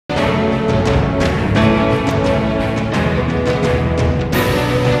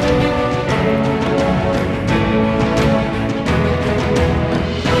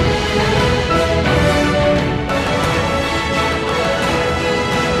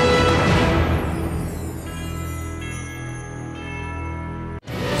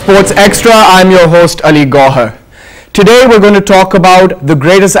Sports Extra. I'm your host Ali Gohar. Today we're going to talk about the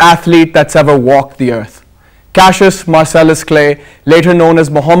greatest athlete that's ever walked the earth. Cassius Marcellus Clay, later known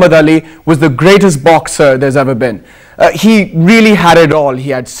as Muhammad Ali, was the greatest boxer there's ever been. He really had it all. He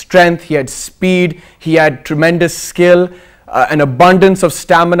had strength, he had speed, he had tremendous skill, an abundance of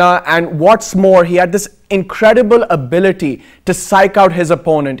stamina, and what's more, he had this incredible ability to psych out his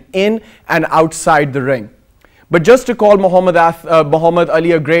opponent in and outside the ring. But just to call Muhammad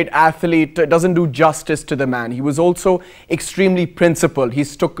Ali a great athlete doesn't do justice to the man. He was also extremely principled. He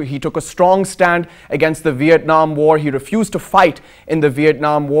took a strong stand against the Vietnam War. He refused to fight in the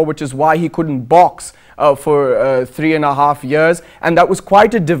Vietnam War, which is why he couldn't box for 3.5 years. And that was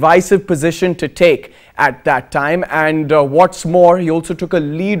quite a divisive position to take at that time. And what's more, he also took a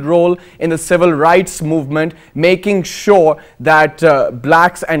lead role in the civil rights movement, making sure that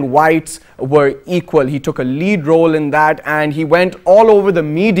blacks and whites were equal. He took a lead role in that, and he went all over the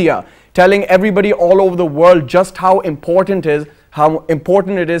media telling everybody all over the world just how important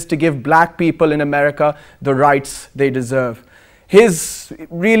it is to give black people in America the rights they deserve. His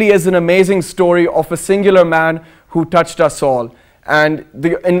really is an amazing story of a singular man who touched us all, and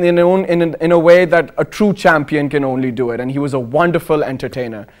in a way that a true champion can only do it, and he was a wonderful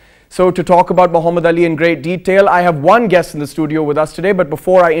entertainer. So to talk about Muhammad Ali in great detail, I have one guest in the studio with us today, but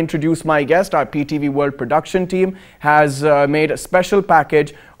before I introduce my guest, our PTV World production team has made a special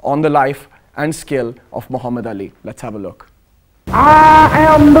package on the life and skill of Muhammad Ali. Let's have a look. I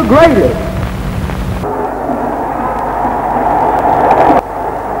am the greatest.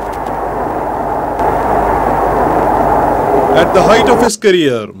 At the height of his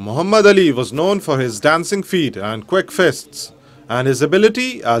career, Muhammad Ali was known for his dancing feet and quick fists, and his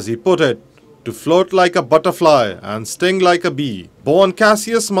ability, as he put it, to float like a butterfly and sting like a bee. Born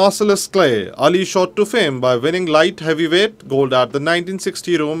Cassius Marcellus Clay, Ali shot to fame by winning light heavyweight gold at the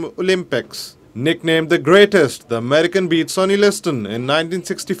 1960 Rome Olympics. Nicknamed the greatest, the American beat Sonny Liston in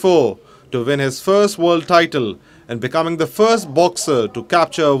 1964 to win his first world title and becoming the first boxer to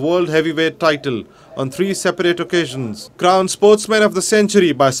capture a world heavyweight title on 3 separate occasions. Crowned Sportsman of the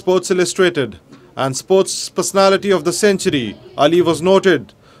Century by Sports Illustrated and Sports Personality of the Century, Ali was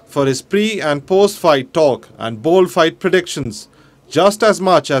noted for his pre- and post-fight talk and bold fight predictions, just as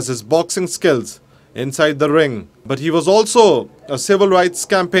much as his boxing skills inside the ring. But he was also a civil rights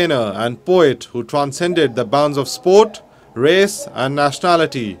campaigner and poet who transcended the bounds of sport, race, and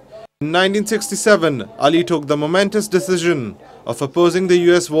nationality. In 1967, Ali took the momentous decision of opposing the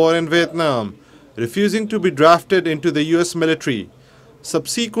US war in Vietnam, refusing to be drafted into the US military.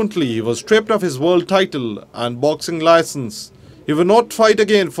 Subsequently, he was stripped of his world title and boxing license. He would not fight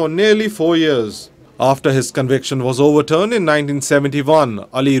again for nearly 4 years. After his conviction was overturned in 1971,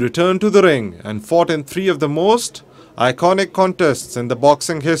 Ali returned to the ring and fought in 3 of the most iconic contests in the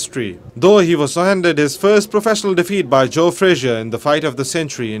boxing history. Though he was handed his first professional defeat by Joe Frazier in the fight of the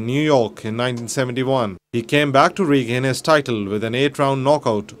century in New York in 1971, he came back to regain his title with an 8-round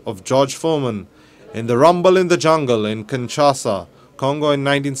knockout of George Foreman in the Rumble in the Jungle in Kinshasa, Congo in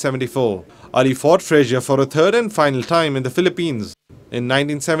 1974. Ali fought Frazier for a 3rd and final time in the Philippines in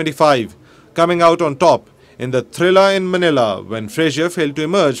 1975, coming out on top in the Thrilla in Manila when Frazier failed to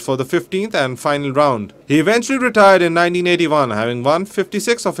emerge for the 15th and final round. He eventually retired in 1981, having won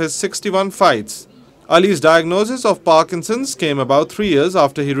 56 of his 61 fights. Ali's diagnosis of Parkinson's came about 3 years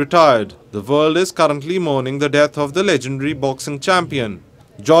after he retired. The world is currently mourning the death of the legendary boxing champion.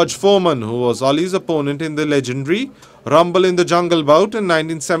 George Foreman, who was Ali's opponent in the legendary Rumble in the Jungle bout in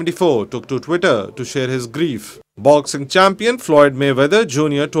 1974, took to Twitter to share his grief. Boxing champion Floyd Mayweather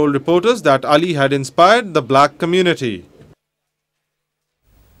Jr. told reporters that Ali had inspired the black community.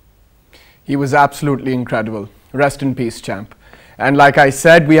 He was absolutely incredible. Rest in peace, champ. And like I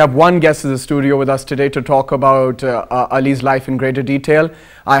said, we have one guest in the studio with us today to talk about Ali's life in greater detail.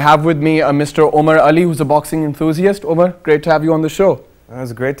 I have with me Mr. Omar Ali, who's a boxing enthusiast. Omar, great to have you on the show.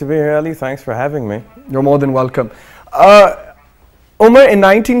 It's great to be here, Ali. Thanks for having me. You're more than welcome. Omar, in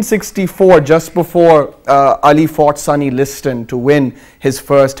 1964, just before Ali fought Sonny Liston to win his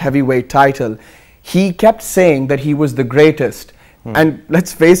first heavyweight title, he kept saying that he was the greatest. And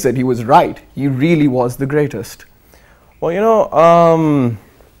let's face it, he was right. He really was the greatest. Well, you know,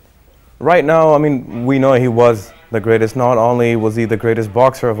 right now, I mean, we know he was the greatest. Not only was he the greatest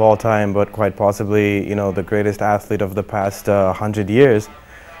boxer of all time, but quite possibly, you know, the greatest athlete of the past 100 years.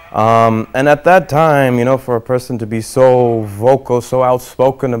 And at that time, you know, for a person to be so vocal, so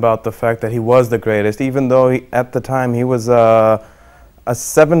outspoken about the fact that he was the greatest, even though at the time he was a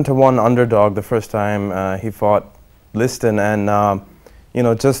 7-to-1 underdog the first time he fought Liston, and you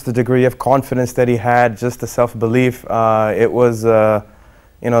know, just the degree of confidence that he had, just the self-belief, it was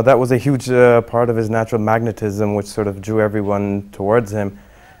that was a huge part of his natural magnetism, which sort of drew everyone towards him.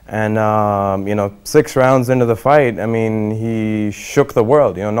 And 6 rounds into the fight, I mean, he shook the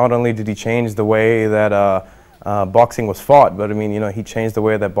world. Not only did he change the way that boxing was fought, but I mean, he changed the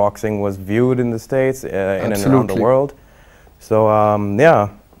way that boxing was viewed in the States, in and around the world. So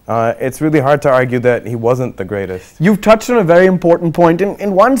it's really hard to argue that he wasn't the greatest. You've touched on a very important point.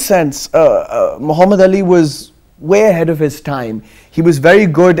 In one sense, Muhammad Ali was way ahead of his time. He was very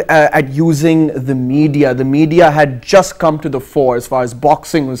good at using the media. The media had just come to the fore as far as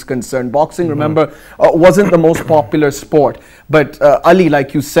boxing was concerned. Boxing, remember, wasn't the most popular sport. But Ali,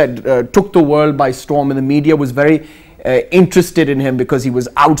 like you said, took the world by storm, and the media was very interested in him because he was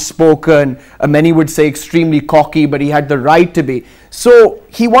outspoken. Many would say extremely cocky, but he had the right to be. So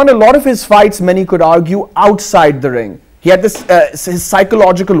he won a lot of his fights, many could argue, outside the ring. He had this, his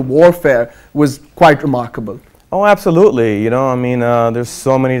psychological warfare was quite remarkable. Oh, absolutely. I mean, there's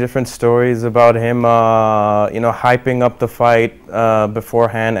so many different stories about him, hyping up the fight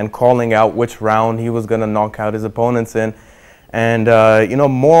beforehand and calling out which round he was going to knock out his opponents in. And,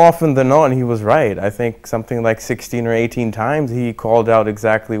 more often than not, he was right. I think something like 16 or 18 times he called out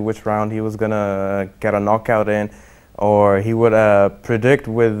exactly which round he was going to get a knockout in, or he would predict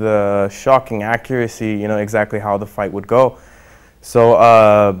with shocking accuracy, exactly how the fight would go. So,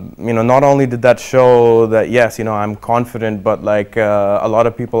 not only did that show that, yes, I'm confident, but like a lot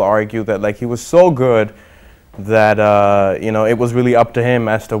of people argue that like he was so good that, it was really up to him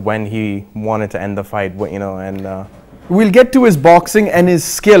as to when he wanted to end the fight, and... We'll get to his boxing and his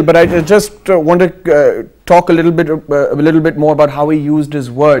skill, but I just want to talk a little bit more about how he used his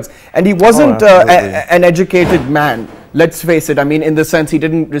words. And he wasn't an educated man. Let's face it. I mean, in the sense he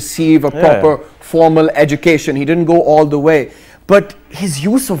didn't receive a proper formal education. He didn't go all the way. But his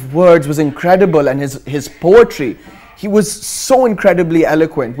use of words was incredible, and his poetry. He was so incredibly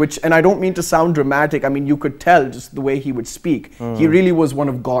eloquent, and I don't mean to sound dramatic. I mean, you could tell just the way he would speak. He really was one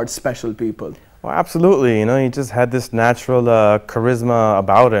of God's special people. Well, absolutely. He just had this natural charisma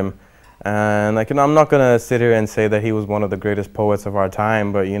about him. And I'm not going to sit here and say that he was one of the greatest poets of our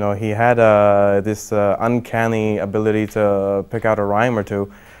time, but he had this uncanny ability to pick out a rhyme or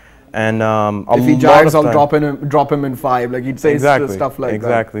two. And if he jives, I'll drop him in 5. Like he'd say stuff like that.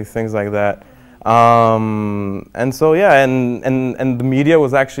 Exactly, things like that. And so and the media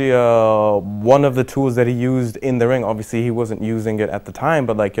was actually one of the tools that he used in the ring. Obviously he wasn't using it at the time,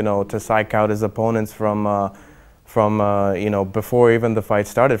 but to psych out his opponents from before even the fight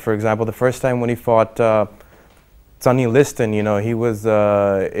started. For example, the first time when he fought Sonny Liston, he was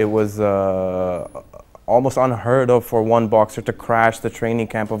it was almost unheard of for one boxer to crash the training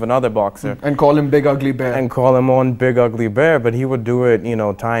camp of another boxer. And call him Big Ugly Bear. And call him one Big Ugly Bear, but he would do it,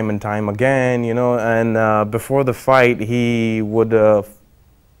 time and time again, and before the fight, he would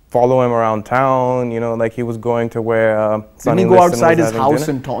follow him around town, like he was going to where Sonny Liston go outside his house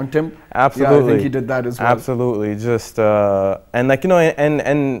dinner. And taunt him? Absolutely. Yeah, I think he did that as well. Absolutely. Just, and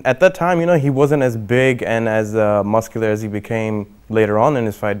and at that time, he wasn't as big and as muscular as he became later on in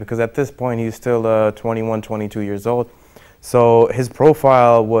his fight, because at this point he's still 21, 22 years old. So his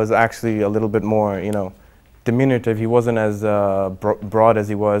profile was actually a little bit more, diminutive. He wasn't as broad as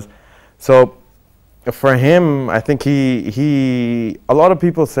he was. So for him, I think a lot of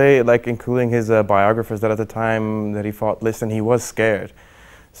people say, including his biographers, that at the time that he fought Liston, he was scared.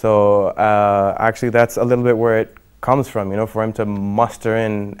 So actually that's a little bit where it comes from, for him to muster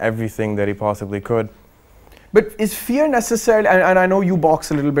in everything that he possibly could. But is fear necessarily, and I know you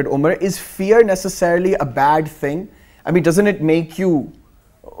box a little bit, Umar, is fear necessarily a bad thing? I mean, doesn't it make you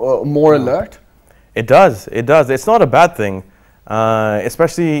more alert? It does. It does. It's not a bad thing.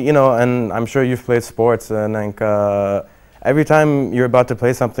 Especially, and I'm sure you've played sports, and every time you're about to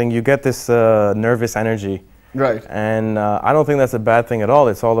play something, you get this nervous energy. Right. And I don't think that's a bad thing at all.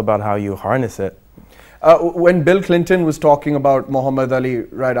 It's all about how you harness it. When Bill Clinton was talking about Muhammad Ali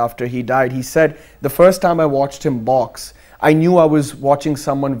right after he died, he said, the first time I watched him box, I knew I was watching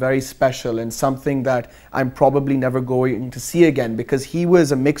someone very special and something that I'm probably never going to see again, because he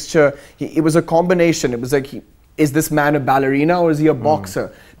was a mixture, it was a combination. It was like, is this man a ballerina or is he a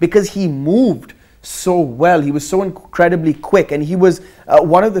boxer? Because he moved so well, he was so incredibly quick, and he was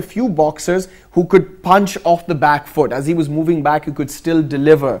one of the few boxers who could punch off the back foot. As he was moving back, he could still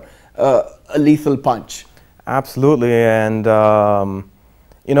deliver a lethal punch. Absolutely. And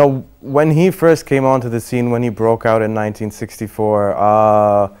when he first came onto the scene, when he broke out in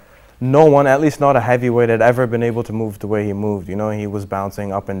 1964, no one, at least not a heavyweight, had ever been able to move the way he moved. He was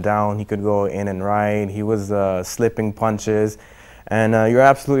bouncing up and down, he could go in and right, he was slipping punches. And you're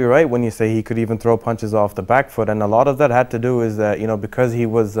absolutely right when you say he could even throw punches off the back foot. And a lot of that had to do is that, because he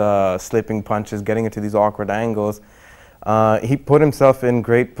was slipping punches, getting into these awkward angles, he put himself in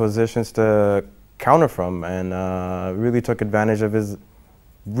great positions to counter from, and really took advantage of his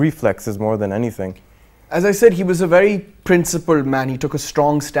reflexes more than anything. As I said, he was a very principled man. He took a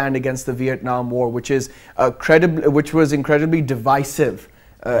strong stand against the Vietnam War, which was incredibly divisive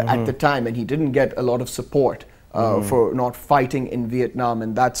at the time, and he didn't get a lot of support for not fighting in Vietnam,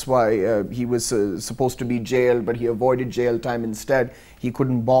 and that's why he was supposed to be jailed, but he avoided jail time instead. He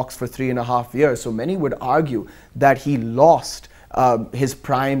couldn't box for 3.5 years. So many would argue that he lost his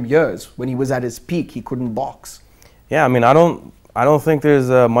prime years. When he was at his peak, he couldn't box. Yeah, I mean, I don't think there's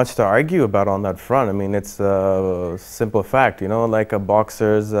much to argue about on that front. I mean, it's a simple fact, like a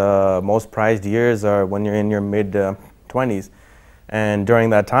boxer's most prized years are when you're in your mid-20s. And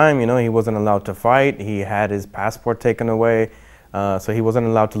during that time, he wasn't allowed to fight. He had his passport taken away, so he wasn't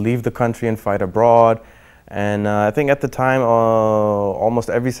allowed to leave the country and fight abroad. And I think at the time, almost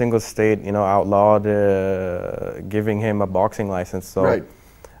every single state, outlawed giving him a boxing license. So. Right.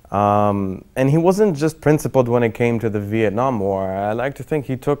 And he wasn't just principled when it came to the Vietnam War. I like to think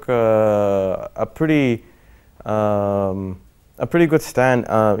he took a pretty good stand,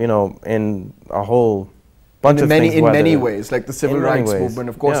 in a whole bunch of things. In many ways, like the civil rights movement.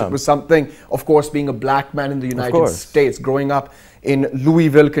 Of course, yeah. It was something. Of course, being a black man in the United States, growing up in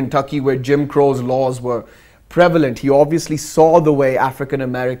Louisville, Kentucky, where Jim Crow's laws were prevalent, he obviously saw the way African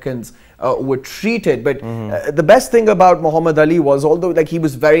Americans were treated. But the best thing about Muhammad Ali was, although he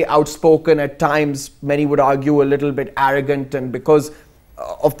was very outspoken at times, many would argue a little bit arrogant, and because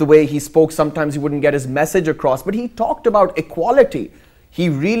of the way he spoke, sometimes he wouldn't get his message across. But he talked about equality. He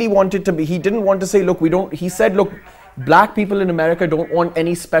really wanted to be. He didn't want to say, look, we don't. He said, look, black people in America don't want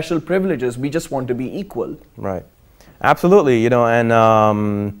any special privileges. We just want to be equal. Right. Absolutely. And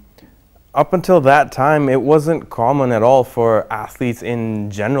up until that time, it wasn't common at all for athletes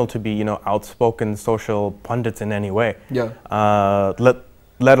in general to be, outspoken social pundits in any way. Yeah.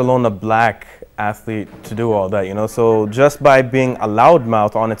 Let alone a black athlete to do all that, So just by being a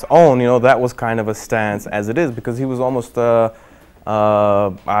loudmouth on its own, that was kind of a stance as it is, because he was almost, I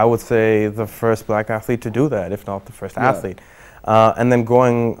would say, the first black athlete to do that, if not the first athlete. And then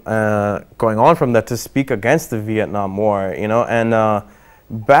going on from that to speak against the Vietnam War, and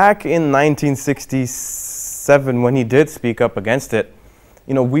back in 1967, when he did speak up against it,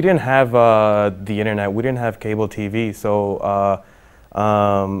 we didn't have the internet, we didn't have cable TV, so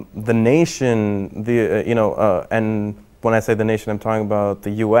the nation, and when I say the nation, I'm talking about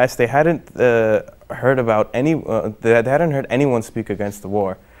the U.S. They hadn't heard about they hadn't heard anyone speak against the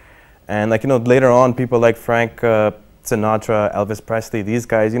war, and later on, people like Frank Sinatra, Elvis Presley, these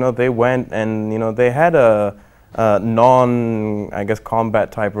guys, they went and they had a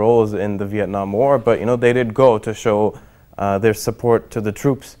combat type roles in the Vietnam War, but they did go to show their support to the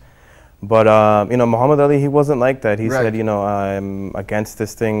troops. But Muhammad Ali, he wasn't like that. He said, I'm against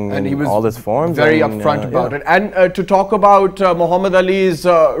this thing and in all its forms. Very upfront about it. And to talk about Muhammad Ali's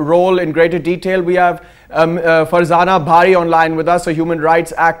role in greater detail, we have Farzana Bhari online with us, a human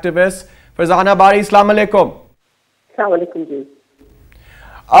rights activist. Farzana Bhari, Assalamu alaikum. Assalamu alaikum ji.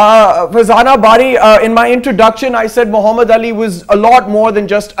 Farzana Bhari, in my introduction, I said Muhammad Ali was a lot more than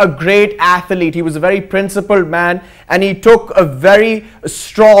just a great athlete. He was a very principled man, and he took a very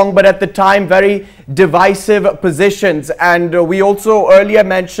strong, but at the time, very divisive positions. And we also earlier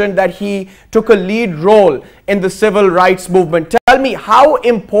mentioned that he took a lead role in the civil rights movement. Tell me, how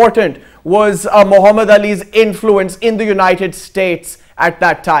important was Muhammad Ali's influence in the United States at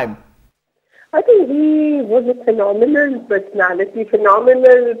that time? I think he was a phenomenal personality,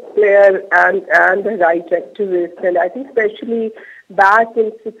 phenomenal player and a right activist. And I think especially back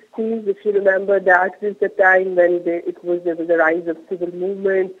in 60s, if you remember, that was the time when there was a rise of civil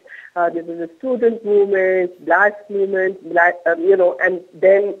movements. There was a student movement, black movement, and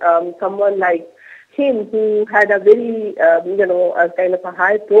then someone like him who had a very, a kind of a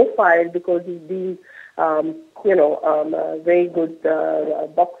high profile because he's been a very good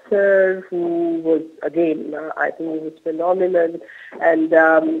boxer who was, again, I think he was phenomenal. And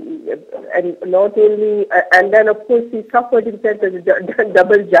not only, and then of course he suffered himself as a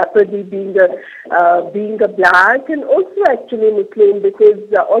double jeopardy being a black and also actually Muslim,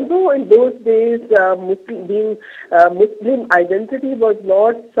 because although in those days Muslim identity was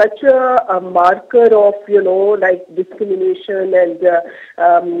not such a marker of, like discrimination and a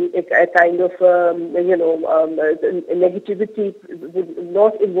kind of negativity would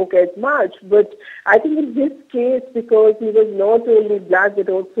not invoke as much. But I think in his case, because he was not only black but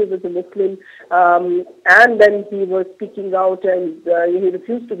also he was a Muslim, and then he was speaking out, and he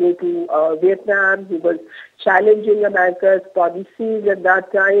refused to go to Vietnam. He was challenging America's policies at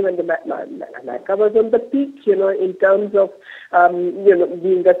that time, and America was on the peak, in terms of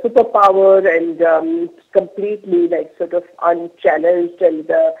being a superpower and completely sort of unchallenged,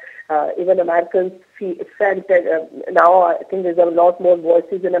 and even Americans felt that now I think there's a lot more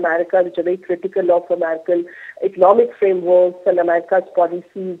voices in America which are very critical of American economic frameworks and America's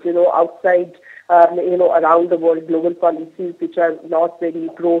policies, outside, around the world, global policies which are not very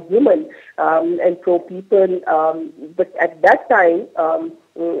pro-human and pro-people. But at that time,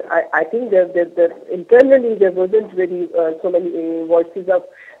 I think that internally there wasn't really so many voices of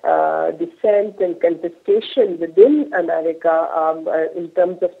dissent and contestation within America in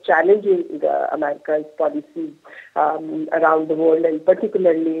terms of challenging America's policies around the world, and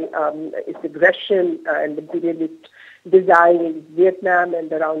particularly its aggression and imperialist design in Vietnam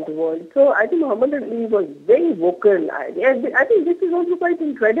and around the world. So I think Muhammad Ali was very vocal. I think this is also quite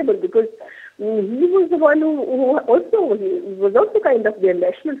incredible because he was the one who was also kind of their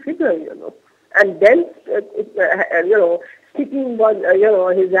national figure, and then sticking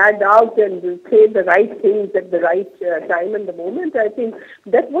his hand out and say the right things at the right time and the moment. I think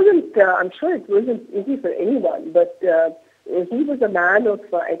that wasn't. I'm sure it wasn't easy for anyone, but. He was a man of,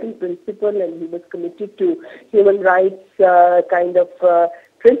 I think, principle, and he was committed to human rights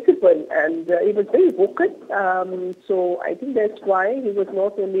principle, and he was very vocal. So I think that's why he was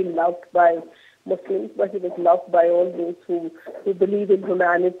not only loved by Muslims, but he was loved by all those who believe in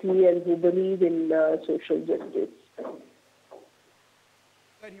humanity and who believe in social justice.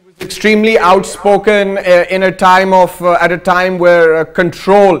 Extremely outspoken at a time where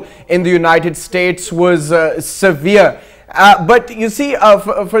control in the United States was severe. But you see,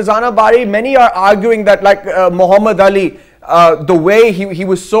 Farzana Bari, many are arguing that Muhammad Ali, the way he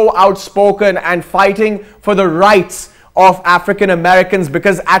was so outspoken and fighting for the rights of African Americans,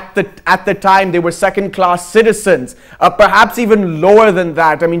 because at the time they were second-class citizens, perhaps even lower than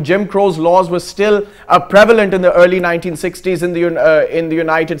that. I mean, Jim Crow's laws were still prevalent in the early 1960s in the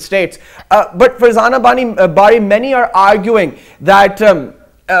United States. But Farzana Bari, many are arguing that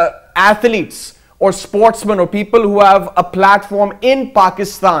athletes or sportsmen or people who have a platform in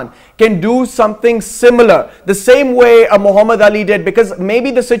Pakistan can do something similar, the same way Muhammad Ali did, because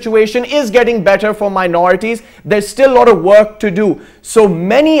maybe the situation is getting better for minorities. There's still a lot of work to do. So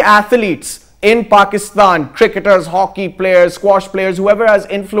many athletes in Pakistan, cricketers, hockey players, squash players, whoever has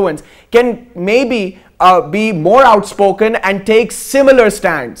influence, can maybe be more outspoken and take similar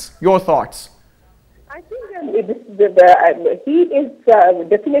stands. Your thoughts? I think he is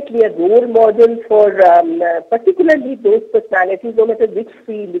definitely a role model for particularly those personalities, no matter which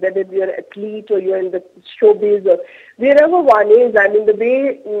field, whether you're an athlete or you're in the showbiz or wherever one is. I mean, the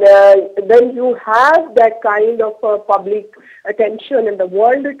way when you have that kind of public attention and the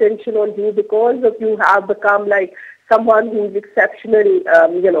world attention on you because of you have become like someone who is exceptional,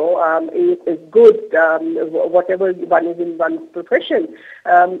 is good, whatever one is in one's profession,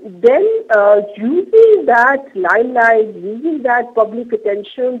 then using that limelight, using that public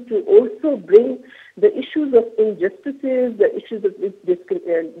attention to also bring the issues of injustices, the issues of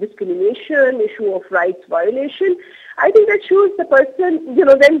discrimination, issue of rights violation, I think that shows the person,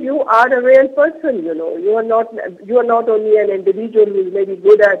 then you are a real person, you are not only an individual who is maybe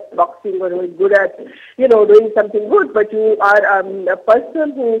good at boxing or who is good at, doing something good, but you are a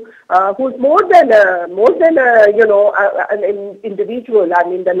person who's more than an individual. I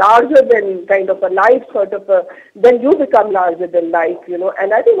mean, the larger than kind of a life sort of then you become larger than life,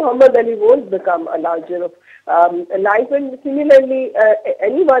 and I think Muhammad Ali won't become a larger of life, and similarly,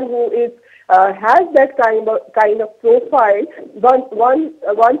 anyone who is has that kind of profile. Once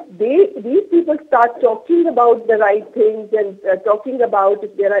these people start talking about the right things and talking about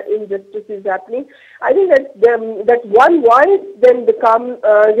if there are injustices happening, I think that one voice then become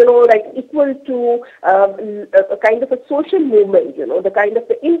equal to a kind of a social movement. The kind of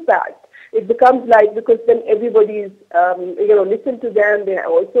the impact. It becomes like, because then everybody is, listen to them. They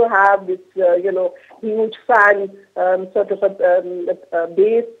also have this, huge fan sort of a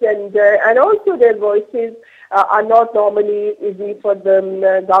base, and also their voices are not normally easy for the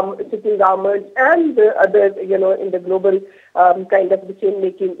sitting governments and the other, in the global kind of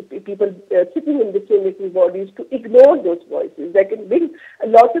decision-making, people sitting in decision-making bodies to ignore those voices. That can bring a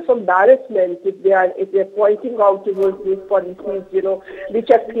lot of embarrassment if they are pointing out towards these policies, which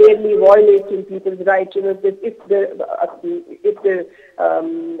are clearly violating people's rights. If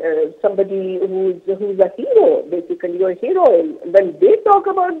somebody who's a hero, basically, or heroine, when they talk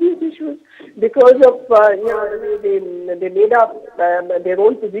about these issues because of they made up their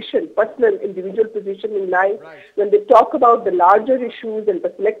own position, personal, individual position in life. Right. When they talk about the larger issues and the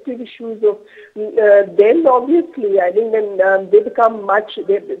collective issues of, then obviously, I think then they become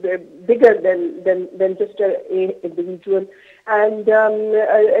they're bigger than just a individual. And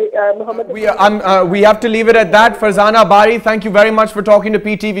Muhammad, we have to leave it at that. Farzana Bari, thank you very much for talking to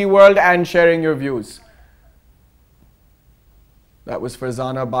PTV World and sharing your views. That was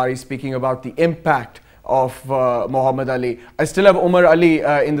Farzana Bari speaking about the impact of Muhammad Ali. I still have Umar Ali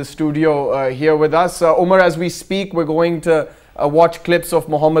in the studio here with us. Umar, as we speak, we're going to watch clips of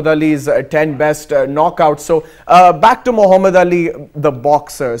Muhammad Ali's 10 best knockouts. So back to Muhammad Ali, the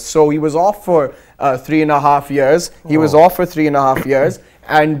boxer. So he was off for 3.5 years. He was off for 3.5 years.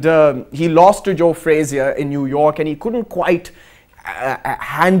 And he lost to Joe Frazier in New York, and he couldn't quite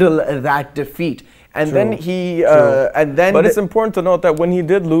handle that defeat. And then he, but it's important to note that when he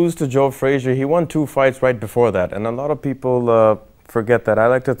did lose to Joe Frazier, he won 2 fights right before that, and a lot of people forget that. I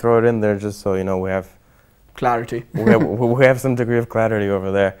like to throw it in there just so we have clarity. we have some degree of clarity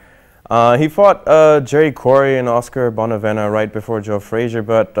over there. He fought Jerry Corey and Oscar Bonavena right before Joe Frazier,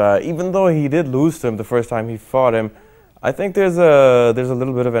 but even though he did lose to him the first time he fought him, I think there's a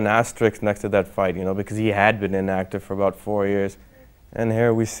little bit of an asterisk next to that fight, because he had been inactive for about 4 years, and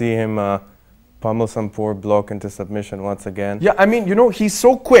here we see him pummel some poor bloke into submission once again. Yeah, I mean, he's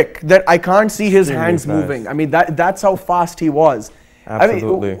so quick that I can't see his hands moving. I mean, that's how fast he was.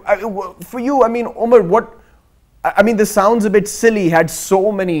 Absolutely. For you, I mean, Umar, this sounds a bit silly, he had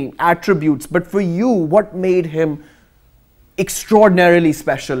so many attributes, but for you, what made him extraordinarily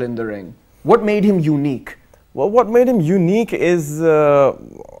special in the ring? What made him unique? Well, what made him unique is,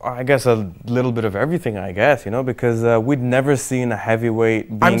 I guess, a little bit of everything, because we'd never seen a heavyweight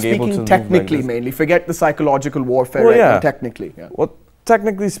being able to I'm speaking technically like mainly. Forget the psychological warfare, technically. Yeah. Well,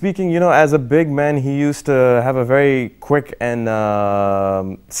 technically speaking, as a big man, he used to have a very quick and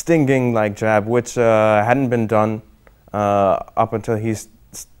stinging jab, which hadn't been done up until he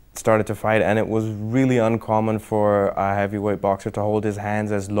started to fight, and it was really uncommon for a heavyweight boxer to hold his hands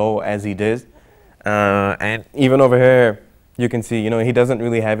as low as he did. And even over here, you can see, he doesn't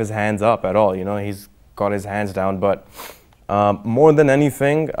really have his hands up at all. He's got his hands down. But more than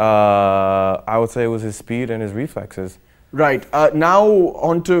anything, I would say it was his speed and his reflexes. Right. Now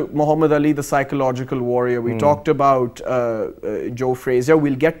on to Muhammad Ali, the psychological warrior. We talked about Joe Frazier.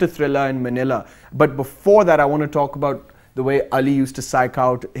 We'll get to Thriller in Manila. But before that, I want to talk about the way Ali used to psych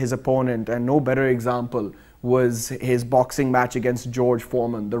out his opponent. And no better example was his boxing match against George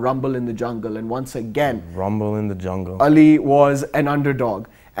Foreman, the Rumble in the Jungle. And once again, Rumble in the Jungle, Ali was an underdog.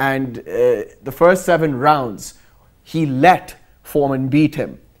 And the first 7 rounds, he let Foreman beat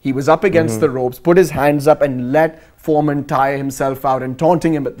him. He was up against the ropes, put his hands up and let Foreman tire himself out and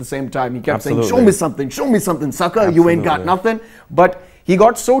taunting him at the same time. He kept saying, show me something, sucker, you ain't got nothing. But he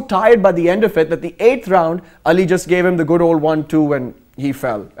got so tired by the end of it that the 8th round, Ali just gave him the good old 1-2 and he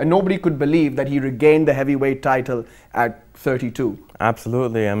fell. And nobody could believe that he regained the heavyweight title at 32.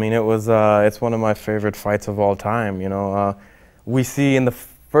 Absolutely. I mean, it's one of my favorite fights of all time. We see in the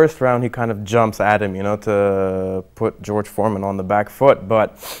first round he kind of jumps at him, to put George Foreman on the back foot.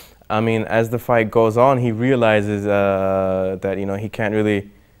 But I mean, as the fight goes on, he realizes that he can't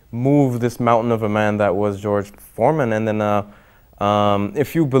really move this mountain of a man that was George Foreman. And then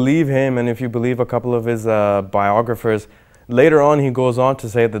if you believe him and if you believe a couple of his biographers, later on, he goes on to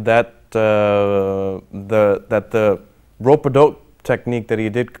say that the rope-a-dope technique that he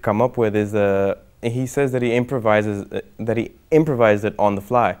did come up with is he says that he improvised it on the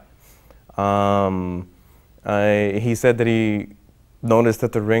fly. He said that he noticed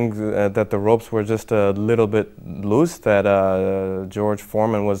that the ropes were just a little bit loose, that George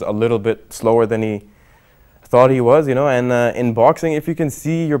Foreman was a little bit slower than he thought he was, and in boxing, if you can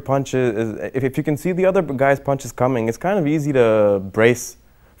see your punches, if you can see the other guy's punches coming, it's kind of easy to brace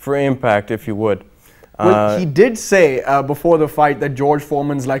for impact, if you would. Well, he did say before the fight that George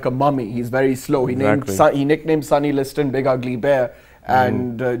Foreman's like a mummy. He's very slow. He nicknamed Sonny Liston Big Ugly Bear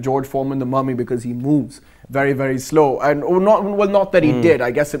and George Foreman the mummy because he moves very, very slow. And not that he did. I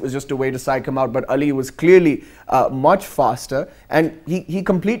guess it was just a way to psych him out. But Ali was clearly much faster, and he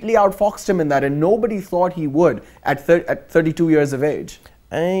completely outfoxed him in that. And nobody thought he would at 32 years of age.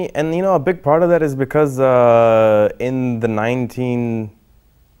 And you know, a big part of that is because in the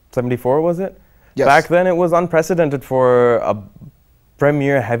 1974, was it? Yes. Back then, it was unprecedented for a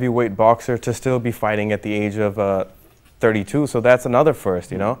premier heavyweight boxer to still be fighting at the age of 32. So that's another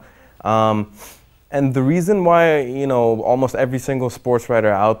first, you know. And the reason why, you know, almost every single sports writer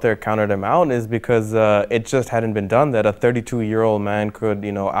out there counted him out is because it just hadn't been done that a 32-year-old man could,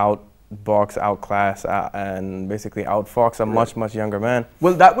 you know, outbox, outclass, and basically outfox a much younger man.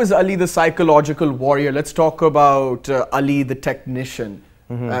 Well, that was Ali the psychological warrior. Let's talk about Ali the technician.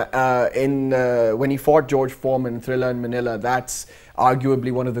 When he fought George Foreman, Thriller in Manila, that's arguably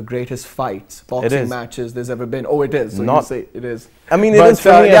one of the greatest fights, boxing matches there's ever been. Oh, it is. So you say it is. I mean, it is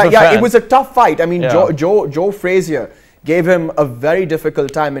for me as a yeah, fan. it was a tough fight. I mean, Joe Frazier gave him a very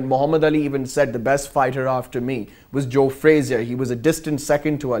difficult time, and Muhammad Ali even said the best fighter after me was Joe Frazier. He was a distant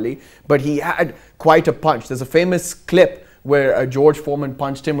second to Ali, but he had quite a punch. There's a famous clip where George Foreman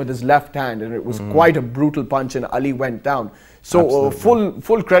punched him with his left hand, and it was quite a brutal punch, and Ali went down. So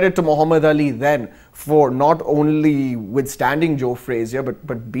full credit to Muhammad Ali then for not only withstanding Joe Frazier,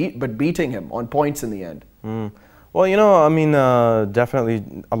 but beating him on points in the end. Well, you know, I mean, definitely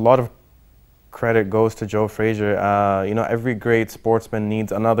a lot of credit goes to Joe Frazier. You know, every great sportsman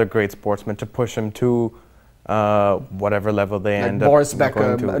needs another great sportsman to push him to whatever level they end Boris up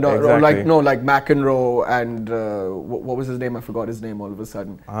Becker, going to. like McEnroe and what was his name? I forgot his name all of a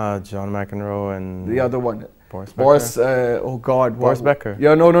sudden. John McEnroe and the other one. Boris oh God. Boris Becker.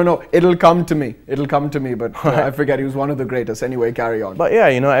 Yeah, no. It'll come to me. But I forget. He was one of the greatest. Anyway, carry on. But yeah,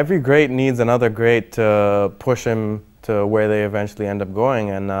 you know, every great needs another great to push him to where they eventually end up going.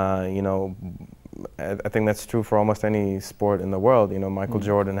 And, you know, I think that's true for almost any sport in the world. You know, Michael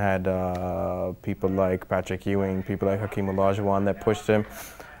Jordan had people like Patrick Ewing, people like Hakeem Olajuwon that pushed him.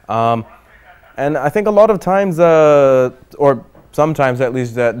 And I think a lot of times, or sometimes at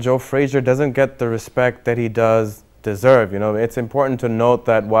least, that Joe Frazier doesn't get the respect that he does deserve. You know, it's important to note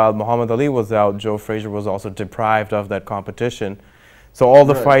that while Muhammad Ali was out, Joe Frazier was also deprived of that competition. So all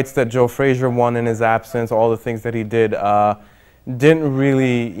the fights that Joe Frazier won in his absence, all the things that he did, didn't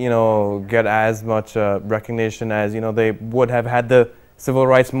really, you know, get as much recognition as, you know, they would have had the civil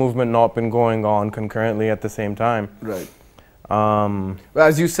rights movement not been going on concurrently at the same time. Right. Well,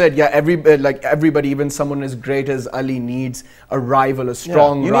 as you said, yeah, everybody, even someone as great as Ali needs a rival, a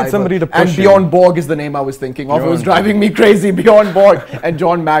strong rival. You need somebody to push and Bjorn Borg is the name I was thinking of. It was driving me crazy, Bjorn Borg and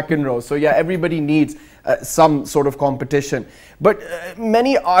John McEnroe. So yeah, everybody needs some sort of competition. But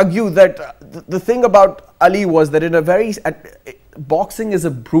many argue that the thing about Ali was that in a very... boxing is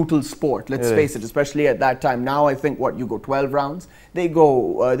a brutal sport, let's face it, especially at that time. Now I think, you go 12 rounds? They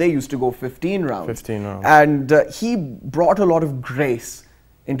used to go 15 rounds. 15 rounds. And he brought a lot of grace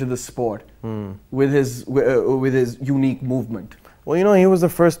into the sport with his unique movement. Well, you know, he was the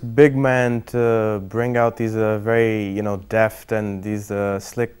first big man to bring out these very, you know, deft and these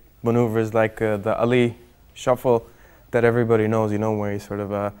slick maneuvers like the Ali shuffle that everybody knows, you know, where he sort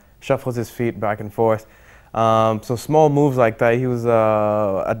of shuffles his feet back and forth. So small moves like that, he was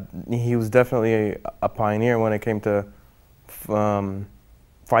definitely a pioneer when it came to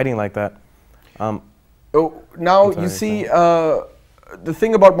fighting like that. Now you see, the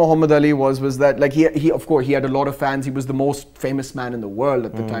thing about Muhammad Ali was that, like, he of course he had a lot of fans. He was the most famous man in the world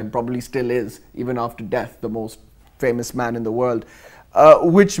at the time, probably still is, even after death, the most famous man in the world.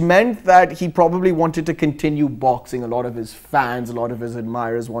 Which meant that he probably wanted to continue boxing. A lot of his fans, a lot of his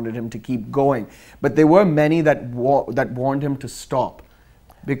admirers wanted him to keep going. But there were many that warned him to stop,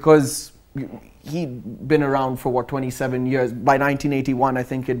 because he'd been around for 27 years. By 1981, I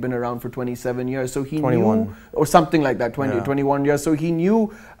think he'd been around for 27 years. So he 21. knew, or something like that, 21 years. So he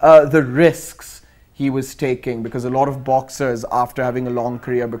knew the risks he was taking, because a lot of boxers, after having a long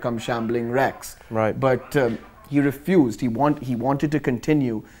career, become shambling wrecks. Right. But he refused. He wanted to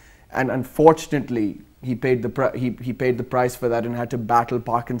continue, and unfortunately, he paid the price for that and had to battle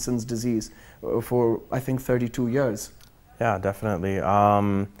Parkinson's disease for, I think, 32 years. Yeah, definitely.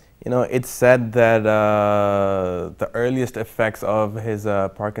 You know, it's said that the earliest effects of his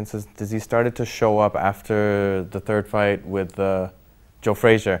Parkinson's disease started to show up after the third fight with Joe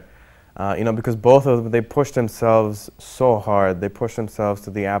Frazier. You know, because both of them, they pushed themselves so hard. They pushed themselves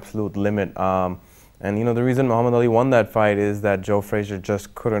to the absolute limit. And, you know, the reason Muhammad Ali won that fight is that Joe Frazier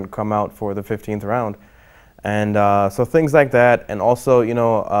just couldn't come out for the 15th round. And so things like that. And also, you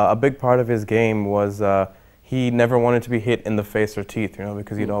know, a big part of his game was he never wanted to be hit in the face or teeth, you know,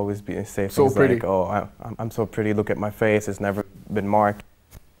 because he'd always say things like, oh, I'm so pretty, look at my face, it's never been marked.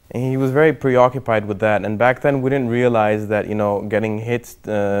 And he was very preoccupied with that. And back then, we didn't realize that, you know, getting hit to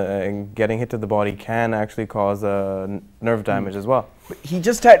the body can actually cause nerve damage as well. he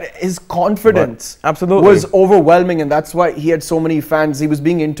just had his confidence. But absolutely. Was overwhelming, and that's why he had so many fans. He was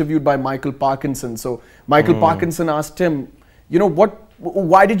being interviewed by Michael Parkinson. So Michael Parkinson asked him, you know,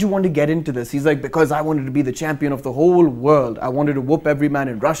 why did you want to get into this? He's like, because I wanted to be the champion of the whole world. I wanted to whoop every man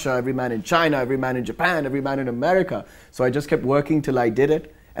in Russia, every man in China, every man in Japan, every man in America. So I just kept working till I did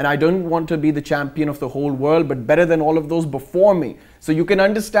it. And I don't want to be the champion of the whole world, but better than all of those before me. So you can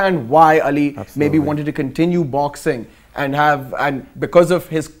understand why Ali maybe wanted to continue boxing and because of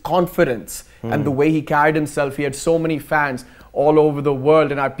his confidence and the way he carried himself, he had so many fans all over the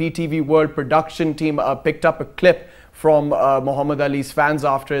world. And our PTV World production team picked up a clip from Muhammad Ali's fans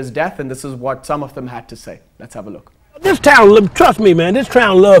after his death, and this is what some of them had to say. Let's have a look. This town, trust me, man, this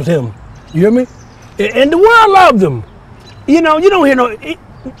town loves him. You hear me? And the world loves him. You know, you don't hear no...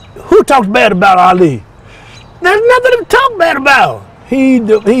 Who talks bad about Ali? There's nothing to talk bad about. He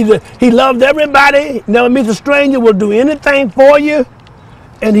loved everybody, never meets a stranger, will do anything for you.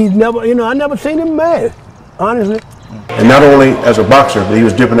 And he's never, you know, I never seen him mad, honestly. And not only as a boxer, but he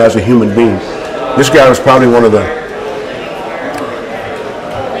was different as a human being. This guy was probably one of the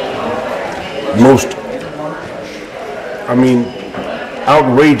most,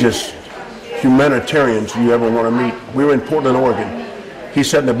 outrageous humanitarians you ever want to meet. We were in Portland, Oregon. He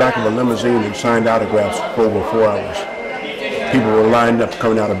sat in the back of a limousine and signed autographs for over 4 hours. People were lined up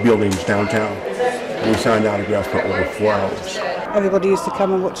coming out of buildings downtown. And he signed autographs for over 4 hours. Everybody used to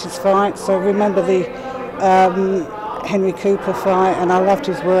come and watch his fights. So I remember the Henry Cooper fight, and I loved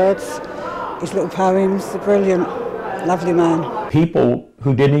his words, his little poems. A brilliant, lovely man. People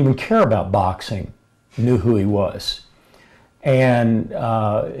who didn't even care about boxing knew who he was. And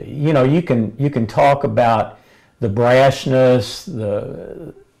you know, you can talk about the brashness,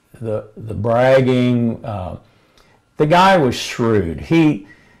 the bragging. The guy was shrewd.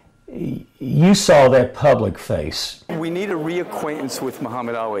 You saw that public face. We need a reacquaintance with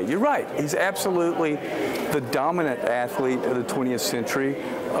Muhammad Ali. You're right. He's absolutely the dominant athlete of the 20th century,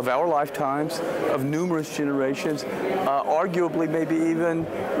 of our lifetimes, of numerous generations, arguably maybe even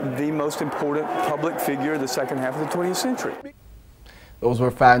the most important public figure of the second half of the 20th century. Those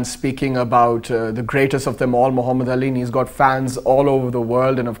were fans speaking about the greatest of them all, Muhammad Ali, and he's got fans all over the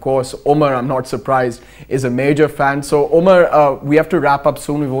world. And of course, Umar, I'm not surprised, is a major fan. So Umar, we have to wrap up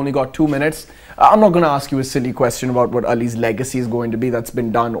soon. We've only got 2 minutes. I'm not going to ask you a silly question about what Ali's legacy is going to be. That's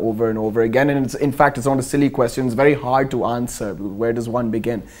been done over and over again. And in fact, it's not a silly question. It's very hard to answer. Where does one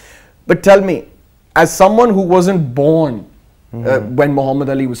begin? But tell me, as someone who wasn't born when Muhammad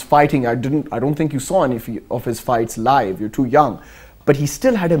Ali was fighting, I don't think you saw any of his fights live. You're too young. But he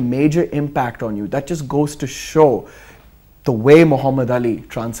still had a major impact on you. That just goes to show the way Muhammad Ali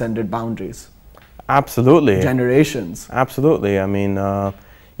transcended boundaries. Absolutely. Generations. Absolutely. I mean,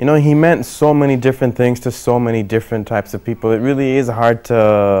 you know, he meant so many different things to so many different types of people. It really is hard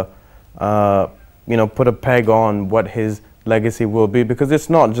to, you know, put a peg on what his legacy will be, because it's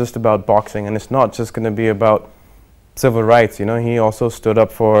not just about boxing, and it's not just going to be about civil rights. You know, he also stood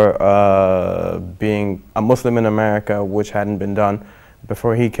up for being a Muslim in America, which hadn't been done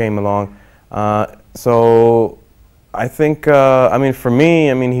before he came along. So I think, I mean, for me,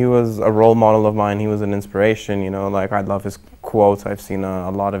 I mean, he was a role model of mine. He was an inspiration, you know, like I love his quotes. I've seen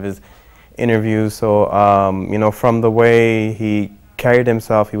a lot of his interviews. So, you know, from the way he carried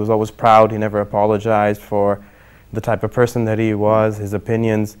himself, he was always proud. He never apologized for the type of person that he was, his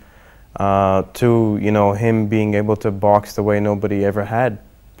opinions. To, you know, him being able to box the way nobody ever had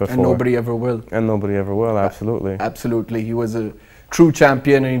before. And nobody ever will. And nobody ever will, absolutely. Absolutely. He was a true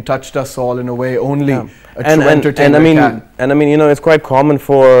champion, and he touched us all in a way only a true and entertainer can. And I mean, you know, it's quite common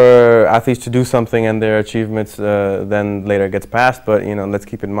for athletes to do something and their achievements then later gets passed. But, you know, let's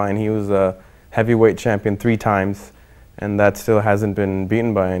keep in mind, he was a heavyweight champion 3 times. And that still hasn't been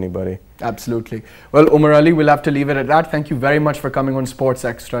beaten by anybody. Absolutely. Well, Umar Ali, we'll have to leave it at that. Thank you very much for coming on Sports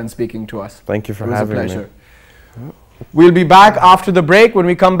Extra and speaking to us. Thank you for having me. It was a pleasure. We'll be back after the break. When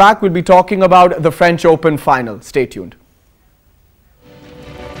we come back, we'll be talking about the French Open final. Stay tuned.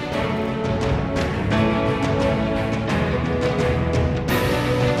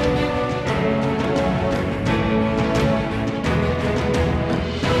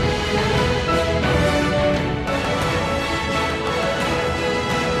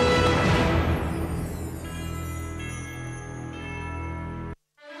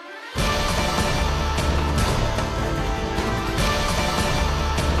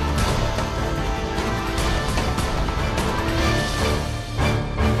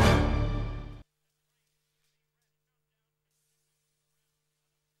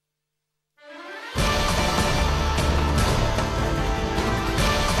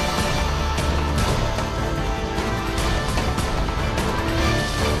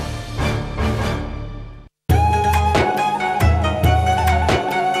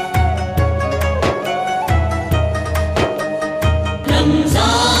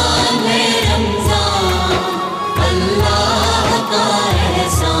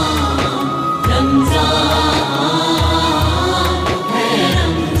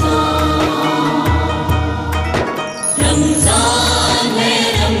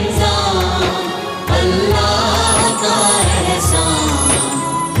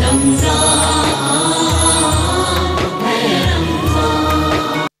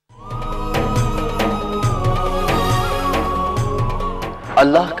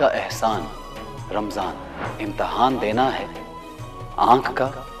 अल्लाह का एहसान रमजान इम्तिहान देना है आंख का,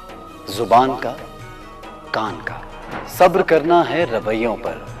 जुबान का, कान का। सब्र करना है रवैयों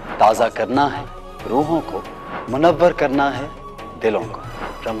पर, ताज़ा करना है रूहों को, मुनव्वर करना है दिलों को।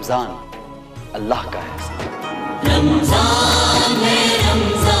 रमजान अल्लाह का एहसान। रमजान है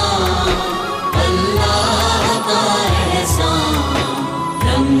रमजान, अल्लाह का एहसान।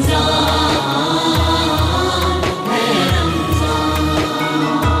 Ramzan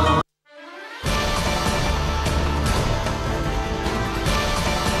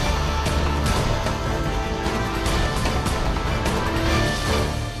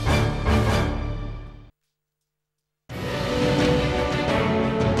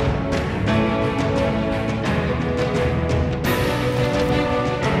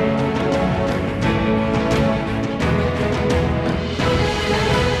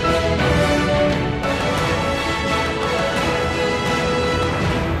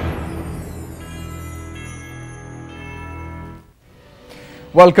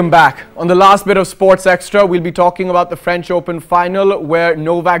Welcome back. On the last bit of Sports Extra, we'll be talking about the French Open final where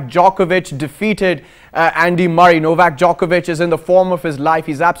Novak Djokovic defeated Andy Murray. Novak Djokovic is in the form of his life.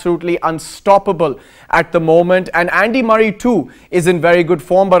 He's absolutely unstoppable at the moment. And Andy Murray too is in very good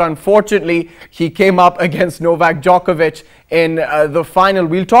form, but unfortunately he came up against Novak Djokovic in the final.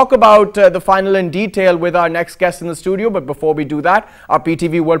 We'll talk about the final in detail with our next guest in the studio, but before we do that, our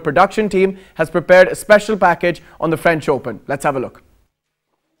PTV World production team has prepared a special package on the French Open. Let's have a look.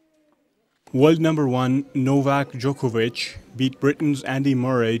 World number 1 Novak Djokovic beat Britain's Andy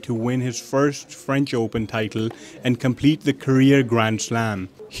Murray to win his first French Open title and complete the career Grand Slam.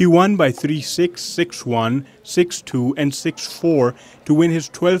 He won by 3-6, 6-1, 6-2 and 6-4 to win his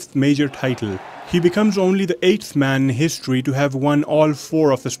 12th major title. He becomes only the 8th man in history to have won all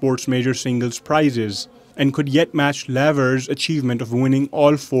 4 of the sport's major singles prizes and could yet match Laver's achievement of winning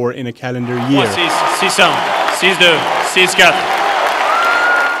all 4 in a calendar year. 6-1, 6-2, 6-4.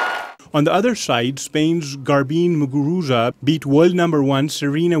 On the other side, Spain's Garbine Muguruza beat world number 1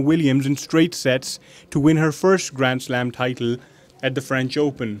 Serena Williams in straight sets to win her first Grand Slam title at the French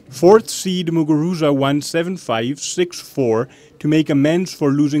Open. 4th seed Muguruza won 7-5, 6-4 to make amends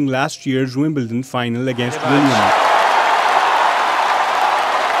for losing last year's Wimbledon final against Williams.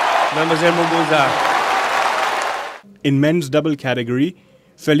 Mademoiselle Muguruza. In men's double category,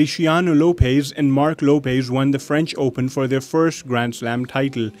 Feliciano Lopez and Marc Lopez won the French Open for their first Grand Slam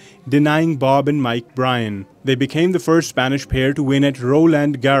title, denying Bob and Mike Bryan. They became the first Spanish pair to win at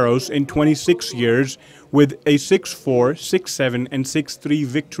Roland Garros in 26 years with a 6-4, 6-7 and 6-3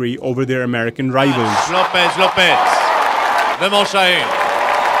 victory over their American rivals. Lopez.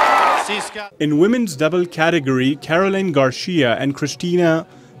 In women's double category, Caroline Garcia and Kristina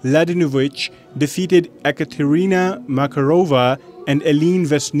Mladenovic defeated Ekaterina Makarova and Elene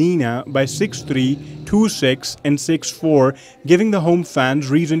Vesnina by 6-3, 2-6 and 6-4, giving the home fans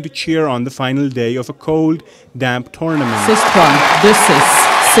reason to cheer on the final day of a cold, damp tournament. 6-3, 2-6,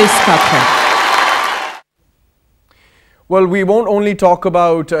 6-4. Well, we won't only talk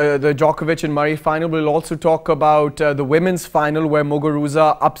about the Djokovic and Murray final, we'll also talk about the women's final where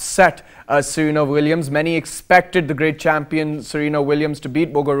Muguruza upset Serena Williams. Many expected the great champion Serena Williams to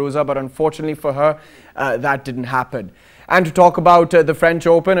beat Muguruza, but unfortunately for her, that didn't happen. And to talk about the French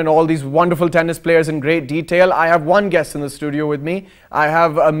Open and all these wonderful tennis players in great detail, I have one guest in the studio with me. I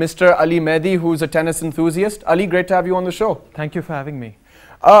have Mr. Ali Mehdi, who's a tennis enthusiast. Ali, great to have you on the show. Thank you for having me.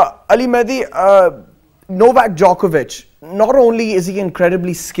 Ali Mehdi, Novak Djokovic, not only is he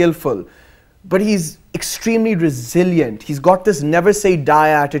incredibly skillful, but he's extremely resilient. He's got this never say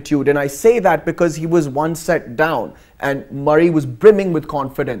die attitude, and I say that because he was one set down and Murray was brimming with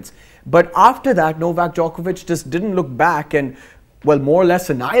confidence. But after that, Novak Djokovic just didn't look back and, well, more or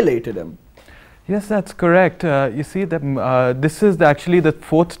less annihilated him. Yes, that's correct. You see, that this is actually the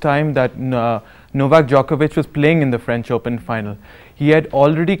 4th time that Novak Djokovic was playing in the French Open final. He had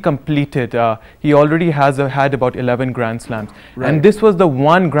already completed, he already has had about 11 Grand Slams. Right. And this was the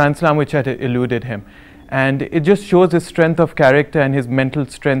one Grand Slam which had eluded him. And it just shows his strength of character and his mental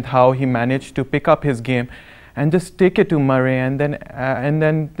strength, how he managed to pick up his game and just take it to Murray and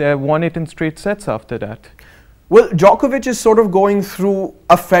then won it in straight sets after that. Well, Djokovic is sort of going through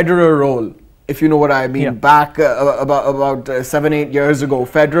a Federer role, if you know what I mean. Yeah. Back about 7-8 years ago,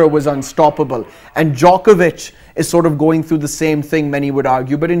 Federer was unstoppable. And Djokovic is sort of going through the same thing, many would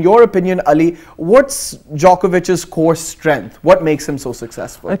argue. But in your opinion, Ali, what's Djokovic's core strength? What makes him so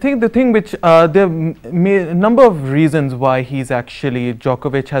successful? I think the thing which, there are a number of reasons why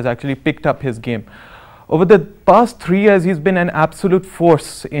Djokovic has actually picked up his game. Over the past 3 years, he's been an absolute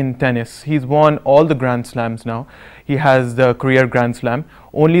force in tennis. He's won all the Grand Slams now. He has the career Grand Slam.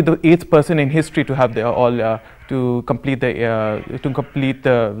 Only the 8th person in history to have to complete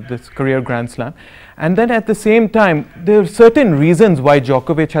this career Grand Slam. And then at the same time, there are certain reasons why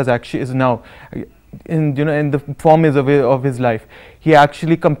Djokovic is now in the form of his life. He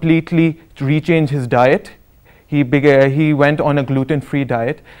actually completely rechanged his diet. He went on a gluten-free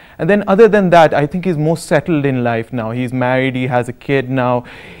diet. And then other than that, I think he's more settled in life now. He's married, he has a kid now.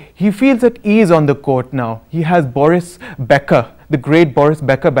 He feels at ease on the court now. He has Boris Becker, the great Boris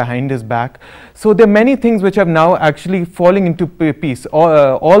Becker behind his back. So there are many things which have now actually falling into piece.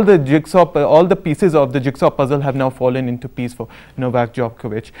 All the pieces of the jigsaw puzzle have now fallen into piece for Novak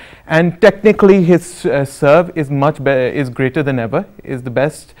Djokovic. And technically his serve is is greater than ever, is the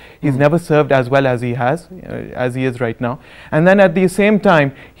best. He's never served as well as he is right now. And then at the same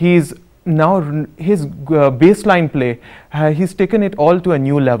time, he's now his baseline play, he's taken it all to a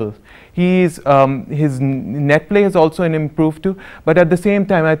new level. His net play has also improved too, but at the same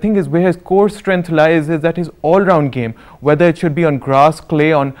time, I think where his core strength lies is that his all-round game, whether it should be on grass,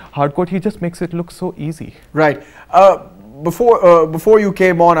 clay, on hard court, he just makes it look so easy. Right. Before you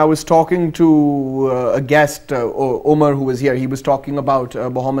came on, I was talking to a guest, Omar, who was here. He was talking about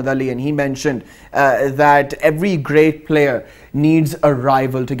Muhammad Ali, and he mentioned that every great player needs a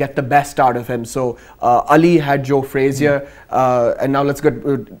rival to get the best out of him. So Ali had Joe Frazier, and now let's get,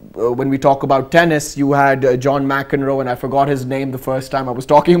 when we talk about tennis, you had John McEnroe, and I forgot his name the first time I was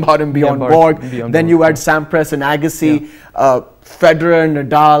talking about him, Bjorn Borg. Then you had Sampras and Agassi, Federer,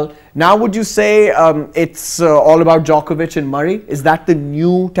 Nadal. Now would you say it's all about Djokovic and Murray? Is that the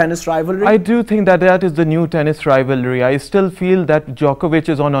new tennis rivalry? I do think that is the new tennis rivalry. I still feel that Djokovic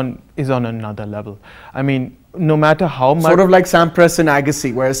is on another level. I mean, no matter how much... Sort of like Sampras and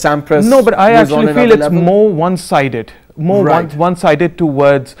Agassi, whereas Sampras... No, but I actually feel it's more one-sided. More one-sided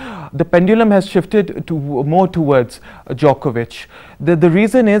towards... The pendulum has shifted more towards Djokovic. The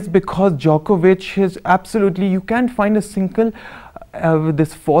reason is because Djokovic is absolutely... You can't find a single...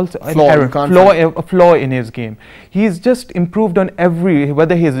 this false flaw in his game. He's just improved on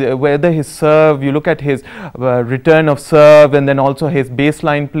whether his serve, you look at his return of serve, and then also his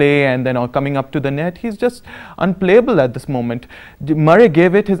baseline play, and then coming up to the net, he's just unplayable at this moment. Murray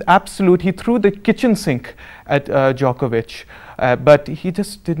gave it his absolute, he threw the kitchen sink at Djokovic, but he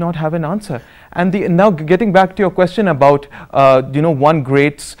just did not have an answer. And now getting back to your question about one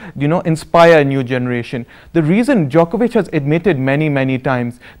greats inspire a new generation. The reason Djokovic has admitted many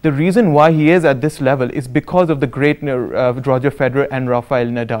times, the reason why he is at this level is because of the great Roger Federer and Rafael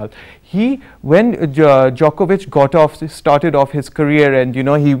Nadal. When Djokovic started off his career, and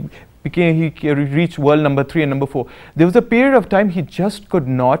he reached world number 3 and number 4. There was a period of time he just could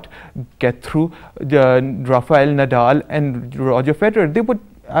not get through Rafael Nadal and Roger Federer. They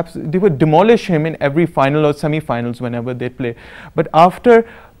would demolish him in every final or semi-finals whenever they play. But after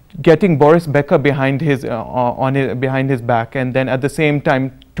getting Boris Becker behind his back, and then at the same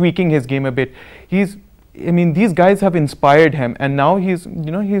time tweaking his game a bit, these guys have inspired him, and now he's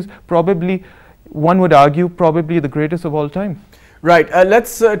probably, one would argue, probably the greatest of all time. Right.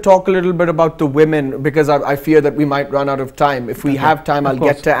 Let's talk a little bit about the women, because I fear that we might run out of time. If we have time, I'll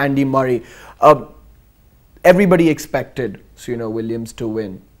get to Andy Murray. Everybody expected Serena Williams to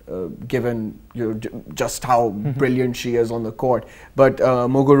win, given just how brilliant she is on the court. But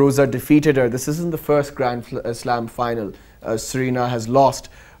Muguruza defeated her. This isn't the first Grand Slam final Serena has lost.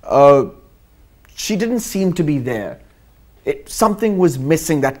 She didn't seem to be there. Something was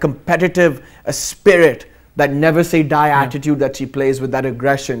missing, that competitive spirit, that never say die attitude that she plays with, that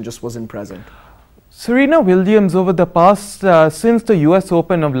aggression just wasn't present. Serena Williams, over the past, since the US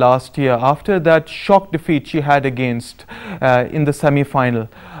Open of last year, after that shock defeat she had against in the semi-final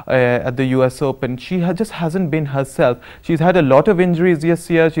at the US Open, she just hasn't been herself. She's had a lot of injuries this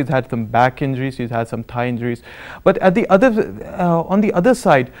year. She's had some back injuries, she's had some thigh injuries. But at the on the other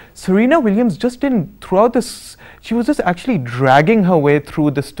side, Serena Williams just didn't, throughout this, she was just actually dragging her way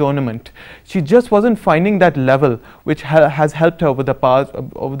through this tournament. She just wasn't finding that level which has helped her over the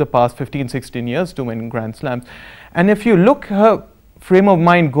past 15-16 years to win Grand Slams. And if you look her frame of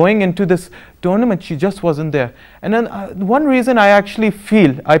mind going into this tournament, she just wasn't there. And then one reason I personally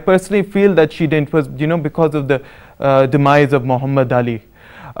feel that she didn't was because of the demise of Muhammad Ali.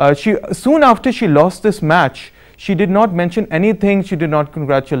 Soon after she lost this match, she did not mention anything. She did not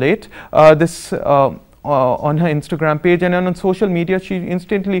congratulate on her Instagram page, and on social media she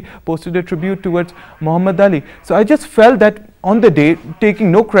instantly posted a tribute towards Muhammad Ali. So I just felt that on the day,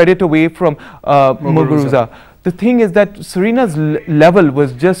 taking no credit away from Muguruza, the thing is that Serena's level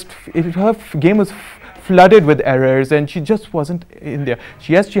was just, her game was flooded with errors, and she just wasn't in there.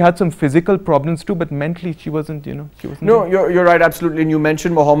 Yes, she had some physical problems too, but mentally she wasn't, you know, she wasn't. No, you're right, absolutely. And you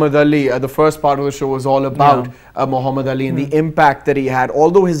mentioned Muhammad Ali. The first part of the show was all about Muhammad Ali and the impact that he had.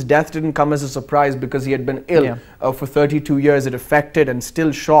 Although his death didn't come as a surprise because he had been ill for 32 years, it affected and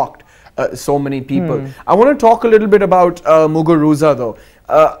still shocked so many people. I want to talk a little bit about Muguruza though.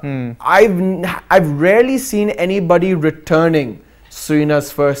 I've rarely seen anybody returning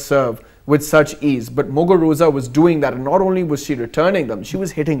Serena's first serve with such ease, but Muguruza was doing that, and not only was she returning them, she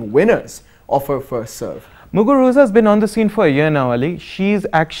was hitting winners off her first serve. Muguruza has been on the scene for a year now, Ali. She's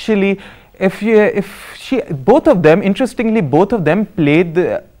actually, both of them, interestingly, both of them played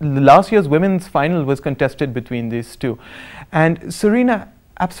the last year's women's final was contested between these two, and Serena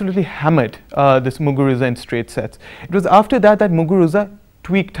absolutely hammered this Muguruza in straight sets. It was after that that Muguruza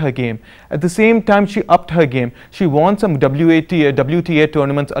tweaked her game. At the same time, she upped her game. She won some WTA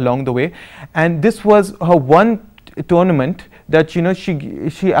tournaments along the way, and this was her one tournament that, you know,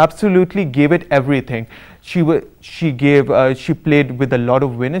 she absolutely gave it everything. She played with a lot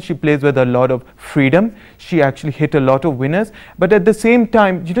of winners. She plays with a lot of freedom. She actually hit a lot of winners. But at the same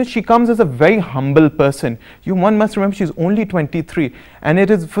time, you know, she comes as a very humble person. One must remember she's only 23, and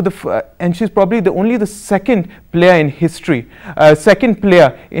it is and she's probably only the second player in history, second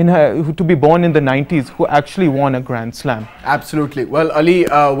player in to be born in the 90s who actually won a Grand Slam. Absolutely. Well, Ali,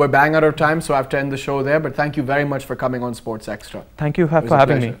 we're bang out of time, so I have to end the show there. But thank you very much for coming on Sports Extra. Thank you for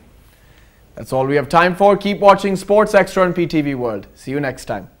having me. That's all we have time for. Keep watching Sports Extra on PTV World. See you next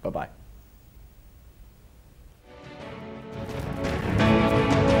time. Bye-bye.